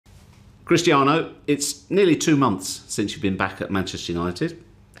Cristiano, it's nearly 2 months since you've been back at Manchester United.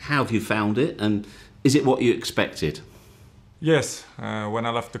 How have you found it, and is it what you expected? Yes, when I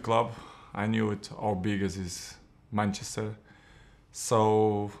left the club, I knew it how big as is Manchester.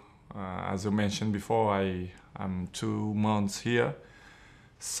 So, as you mentioned before, I'm 2 months here.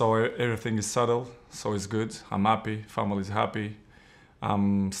 So everything is settled, so it's good. I'm happy, family is happy.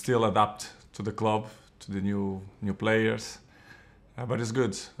 I'm still adapt to the club, to the new players, but it's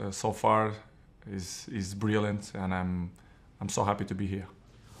good. So far, is brilliant, and I'm so happy to be here.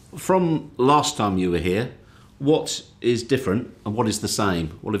 From last time you were here, what is different and what is the same?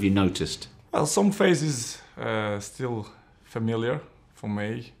 What have you noticed? Well, some faces still familiar for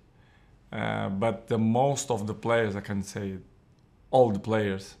me, but the most of the players, I can say, all the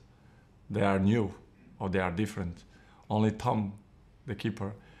players, they are new or they are different. Only Tom, the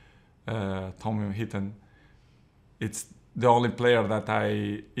keeper, Tom Hitton, it's the only player that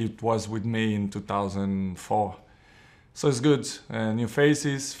it was with me in 2004. So it's good. New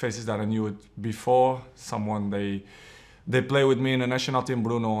faces that I knew it before. Someone they play with me in the national team,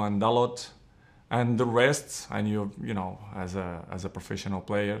 Bruno and Dalot, and the rest I knew, as a professional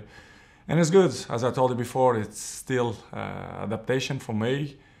player. And it's good. As I told you before, it's still adaptation for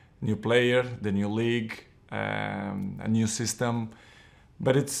me. New player, the new league, a new system.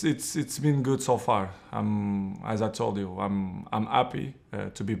 But it's been good so far. As I told you, I'm happy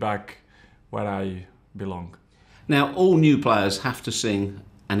to be back where I belong. Now, all new players have to sing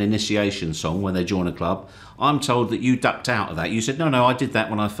an initiation song when they join a club. I'm told that you ducked out of that. You said, no, I did that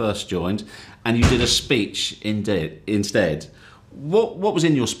when I first joined, and you did a speech instead. What was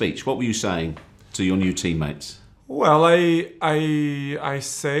in your speech? What were you saying to your new teammates? Well, I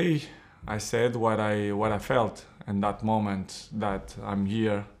said what I felt in that moment, that I'm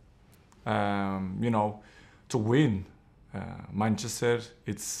here, to win. Manchester,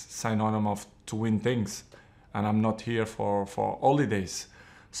 it's synonym of to win things, and I'm not here for holidays.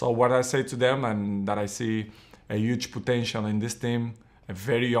 So what I say to them, and that I see a huge potential in this team,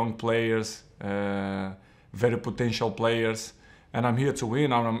 very young players, very potential players, and I'm here to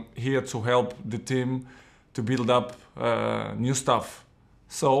win. I'm here to help the team to build up new stuff.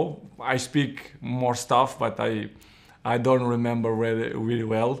 So I speak more stuff, but I don't remember really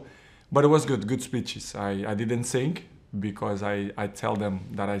well. But it was good speeches. I didn't sing because I tell them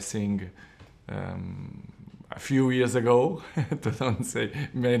that I sing a few years ago, to don't say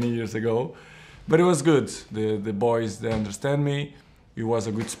many years ago. But it was good. The boys, they understand me. It was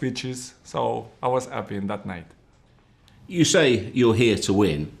a good speeches, so I was happy in that night. You say you're here to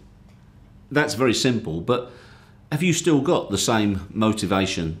win. That's very simple, but have you still got the same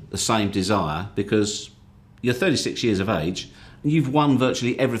motivation, the same desire? Because you're 36 years of age and you've won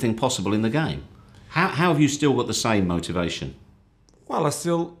virtually everything possible in the game. How have you still got the same motivation? Well,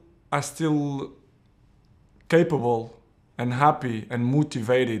 I still capable and happy and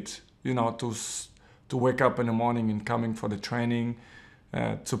motivated, to wake up in the morning and coming for the training,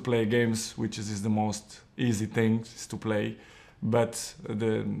 to play games, which is the most easy thing is to play. But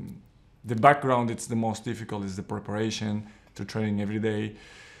the background, it's the most difficult, is the preparation, to training every day,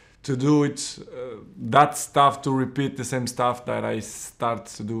 to do it, that stuff, to repeat the same stuff that I start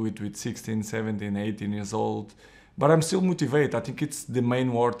to do it with 16, 17, 18 years old. But I'm still motivated. I think it's the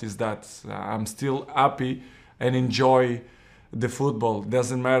main word is that I'm still happy and enjoy the football.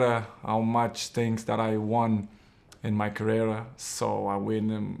 Doesn't matter how much things that I won in my career, so I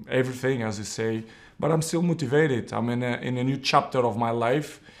win everything, as you say, but I'm still motivated. I'm in a new chapter of my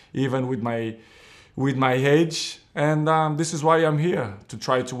life, even with my age, and this is why I'm here, to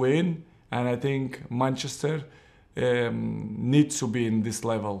try to win. And I think Manchester needs to be in this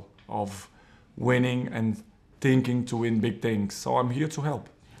level of winning and thinking to win big things. So I'm here to help.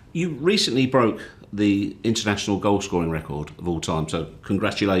 You recently broke the international goal scoring record of all time, so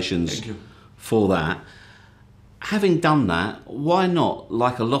congratulations. Thank you. For that. Having done that, why not,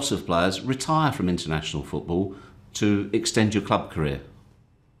 like a lot of players, retire from international football to extend your club career?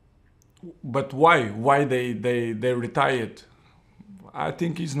 But why? Why they retired? I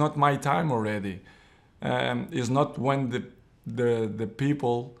think it's not my time already. It's not when the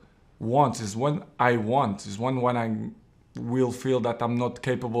people want. It's when I want. It's when I will feel that I'm not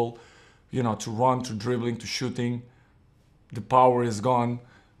capable, to run, to dribbling, to shooting. The power is gone,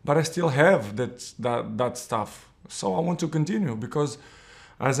 but I still have that stuff. So I want to continue because,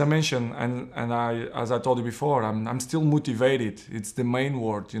 as I mentioned, as I told you before, I'm still motivated. It's the main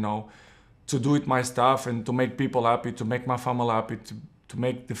word, to do it my stuff and to make people happy, to make my family happy, to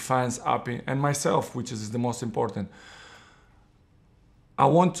make the fans happy, and myself, which is the most important. I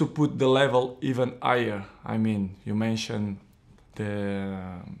want to put the level even higher. I mean, you mentioned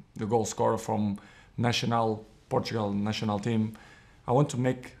the the goal scorer from Portugal national team. I want to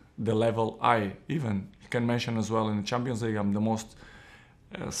make the level high. Even you can mention as well in the Champions League, I'm the most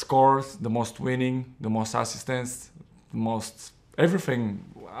scores, the most winning, the most assistants, the most everything.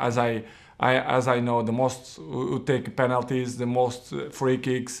 As I know, the most who take penalties, the most free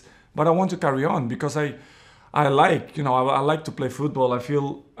kicks. But I want to carry on because I like, I like to play football. I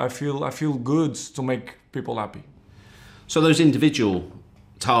feel good to make people happy. So those individual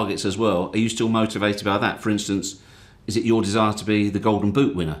targets as well, are you still motivated by that? For instance, is it your desire to be the Golden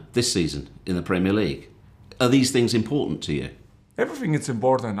Boot winner this season in the Premier League? Are these things important to you? Everything is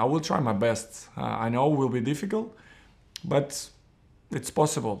important. I will try my best. I know it will be difficult, but it's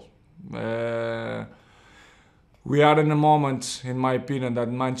possible. We are in a moment, in my opinion, that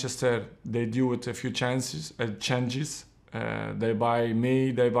Manchester, they do with a few changes. They buy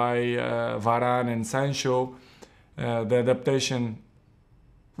me, they buy Varane and Sancho. The adaptation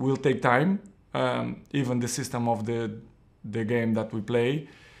will take time, even the system of the game that we play.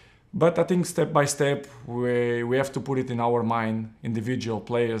 But I think step by step, we have to put it in our mind, individual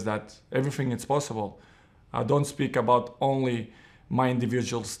players, that everything is possible. I don't speak about only my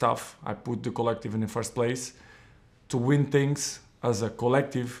individual stuff. I put the collective in the first place. To win things as a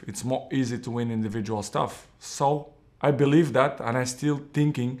collective, it's more easy to win individual stuff. So I believe that, and I'm still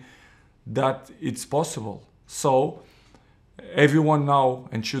thinking that it's possible. So everyone know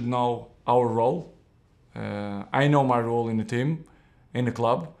and should know our role. I know my role in the team, in the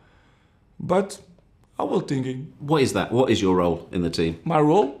club, but I will thinking. What is that? What is your role in the team? My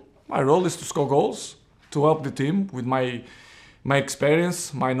role is to score goals, to help the team with my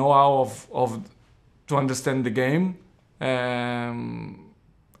experience, my know-how of to understand the game,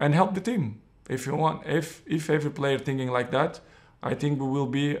 and help the team. If you want, if every player thinking like that, I think we will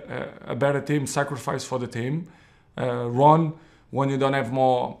be a better team. Sacrifice for the team, run when you don't have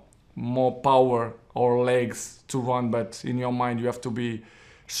more power or legs to run, but in your mind you have to be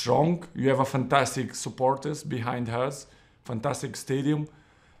strong. You have a fantastic supporters behind us, fantastic stadium,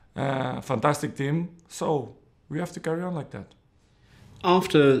 fantastic team. So we have to carry on like that.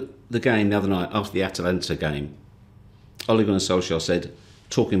 After the game the other night, after the Atalanta game, Ole Gunnar Solskjaer said,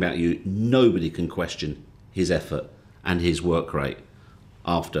 talking about you, nobody can question his effort and his work rate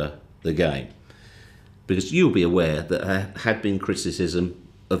after the game. Because you'll be aware that there had been criticism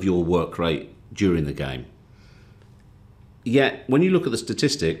of your work rate during the game. Yet, when you look at the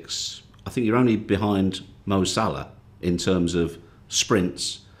statistics, I think you're only behind Mo Salah in terms of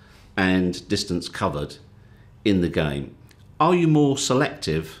sprints and distance covered in the game. Are you more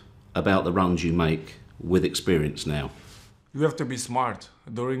selective about the runs you make with experience now? You have to be smart.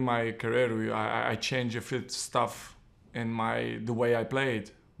 During my career, I changed a few stuff in the way I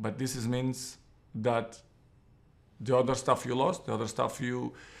played, but this means that the other stuff you lost, the other stuff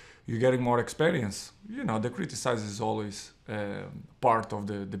you're getting more experience. The criticize is always part of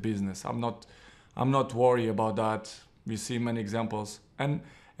the business. I'm not worried about that. We see many examples, and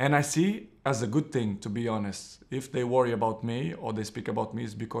I see as a good thing, to be honest. If they worry about me or they speak about me,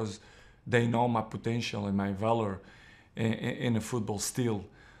 it's because they know my potential and my valor in a football still.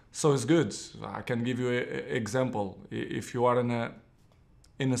 So it's good. I can give you an example. If you are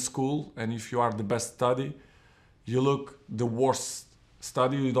in a school and if you are the best study, you look the worst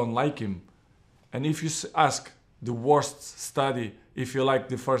study, you don't like him. And if you ask the worst study if you like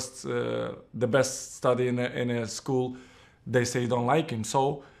the best study in a school, they say you don't like him.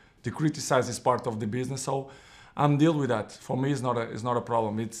 So the criticize is part of the business. So I'm deal with that. For me, it's not a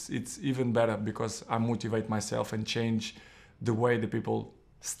problem. It's even better because I motivate myself and change the way the people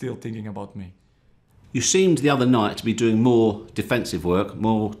still thinking about me. You seemed the other night to be doing more defensive work,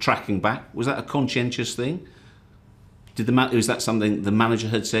 more tracking back. Was that a conscientious thing? Is that something the manager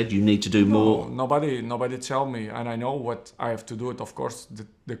had said you need to do more? Nobody tell me, and I know what I have to do. It, of course,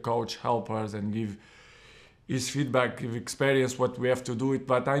 the coach help us and give his feedback, give experience what we have to do it.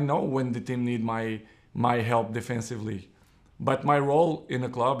 But I know when the team need my help defensively. But my role in a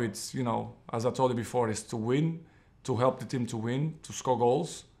club, it's, as I told you before, is to win, to help the team to win, to score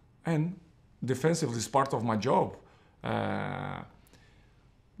goals, and defensively is part of my job. The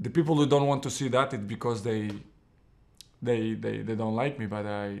people who don't want to see that, it's because they don't like me. But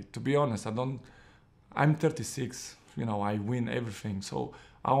to be honest, I'm 36. I win everything. So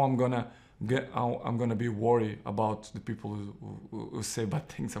how I'm gonna be worried about the people who say bad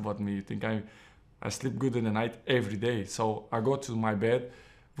things about me? You think I sleep good in the night every day. So I go to my bed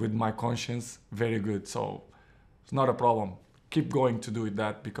with my conscience very good. So it's not a problem. Keep going to do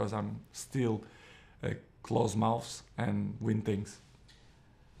that because I'm still close mouths and win things.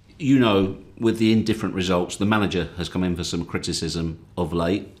 you know, with the indifferent results, the manager has come in for some criticism of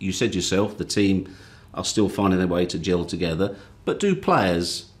late. You said yourself the team are still finding their way to gel together. But do you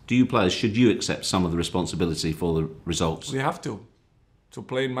players, should you accept some of the responsibility for the results? We have to. To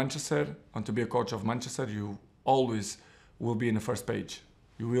play in Manchester and to be a coach of Manchester, you always will be in the first page.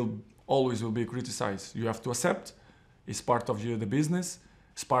 You will always will be criticized. You have to accept. It's part of the business.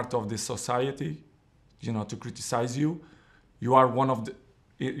 It's part of the society, to criticize you. You are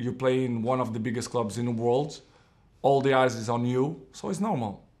you play in one of the biggest clubs in the world. All the eyes is on you, so it's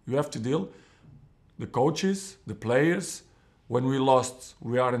normal. You have to deal. The coaches, the players. When we lost,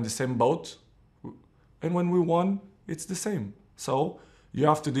 we are in the same boat, and when we won, it's the same. So you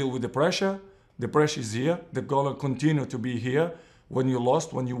have to deal with the pressure. The pressure is here. They're gonna continue to be here. When you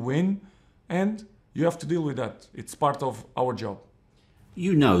lost, when you win, and you have to deal with that. It's part of our job.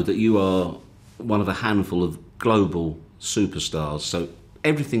 You know that you are one of a handful of global superstars. So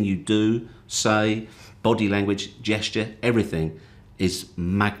everything you do, say, body language, gesture, everything is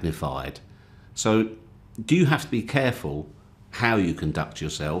magnified. So do you have to be careful how you conduct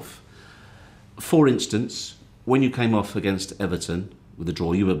yourself? For instance, when you came off against Everton with a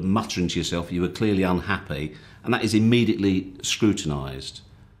draw, you were muttering to yourself, you were clearly unhappy, and that is immediately scrutinised.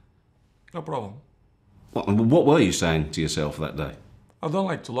 No problem. What were you saying to yourself that day? I don't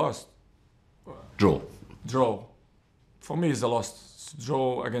like to lose. Draw. Draw. For me, it's a loss.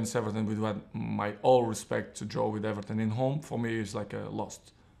 Draw against Everton, with my all respect to draw with Everton in home, for me is like a loss.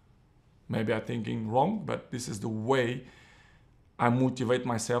 Maybe I'm thinking wrong, but this is the way I motivate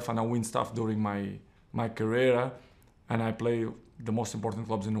myself and I win stuff during my career, and I play the most important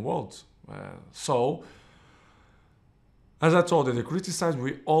clubs in the world. So, as I told you, the criticism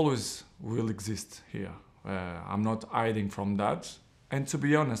we always will exist here. I'm not hiding from that. And to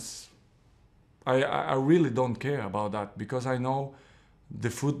be honest, I really don't care about that, because I know the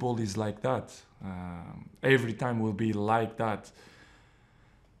football is like that. Every time will be like that.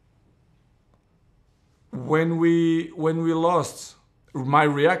 When we lost, my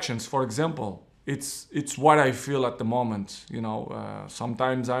reactions, for example, it's what I feel at the moment.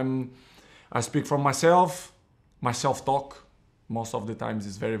 Sometimes I speak from myself. My self-talk most of the times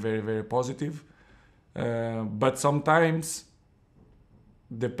is very, very, very positive. But sometimes,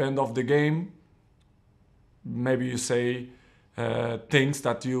 depend of the game, maybe you say things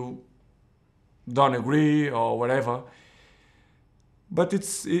that you don't agree or whatever. But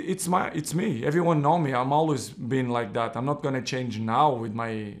it's me. Everyone know me. I'm always been like that. I'm not gonna change now with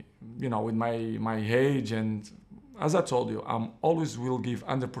my age. And as I told you, I'm always will give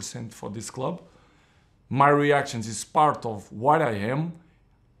 100% for this club. My reactions is part of what I am.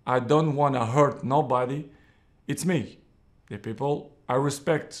 I don't wanna hurt nobody. It's me. The people, I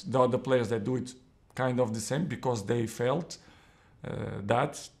respect the other players that do it kind of the same, because they felt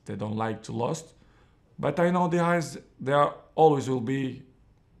that they don't like to lose. But I know the eyes, they are always will be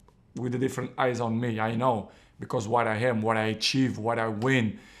with the different eyes on me. I know, because what I am, what I achieve, what I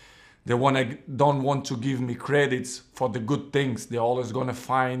win. They don't want to give me credits for the good things. They're always gonna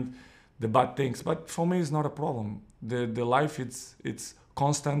find the bad things. But for me, it's not a problem. The life, it's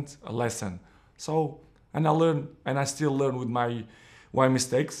constant a lesson. So, and I learn, and I still learn with my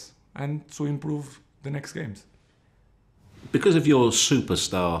mistakes, and to improve the next games. Because of your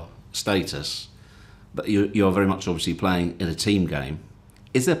superstar status, but you're very much obviously playing in a team game,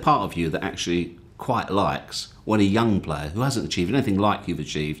 is there part of you that actually quite likes when a young player who hasn't achieved anything like you've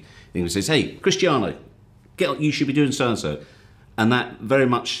achieved, and says, hey, Cristiano, you should be doing so-and-so, and that very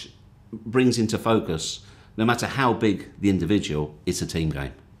much brings into focus, no matter how big the individual, it's a team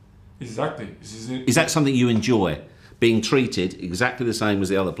game? Exactly. Is that something you enjoy, being treated exactly the same as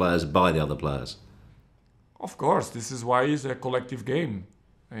the other players by the other players? Of course, this is why it's a collective game.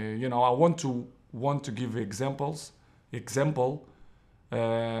 I want to give example,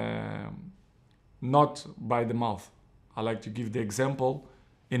 not by the mouth. I like to give the example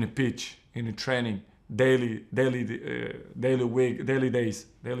in a pitch, in a training, daily days.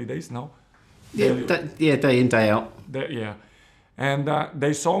 No. Day in, day out. Yeah, and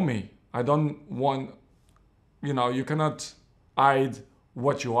they saw me. I don't want. You cannot hide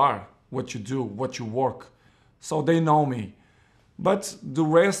what you are, what you do, what you work. So they know me. But the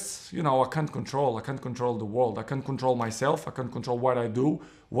rest, I can't control. I can't control the world. I can't control myself. I can't control what I do,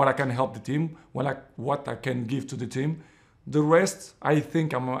 what I can help the team, what I can give to the team. The rest, I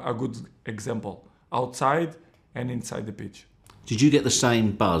think I'm a good example, outside and inside the pitch. Did you get the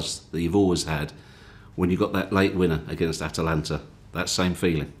same buzz that you've always had when you got that late winner against Atalanta? That same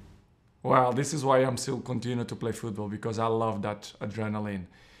feeling? Well, this is why I'm still continue to play football, because I love that adrenaline.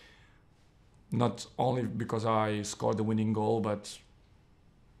 Not only because I scored the winning goal, but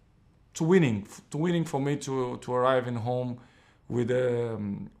to winning for me to arrive in home with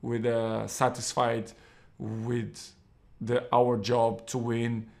satisfied with our job to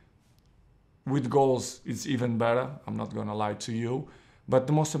win. With goals, it's even better. I'm not gonna lie to you, but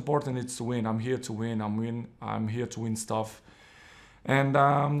the most important is to win. I'm here to win. I'm here to win stuff, and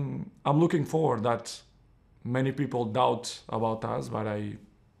I'm looking forward that many people doubt about us, but I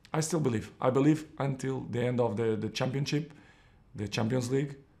still believe. I believe until the end of the championship, the Champions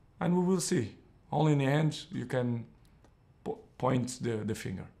League, and we will see. Only in the end you can point the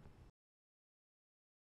finger.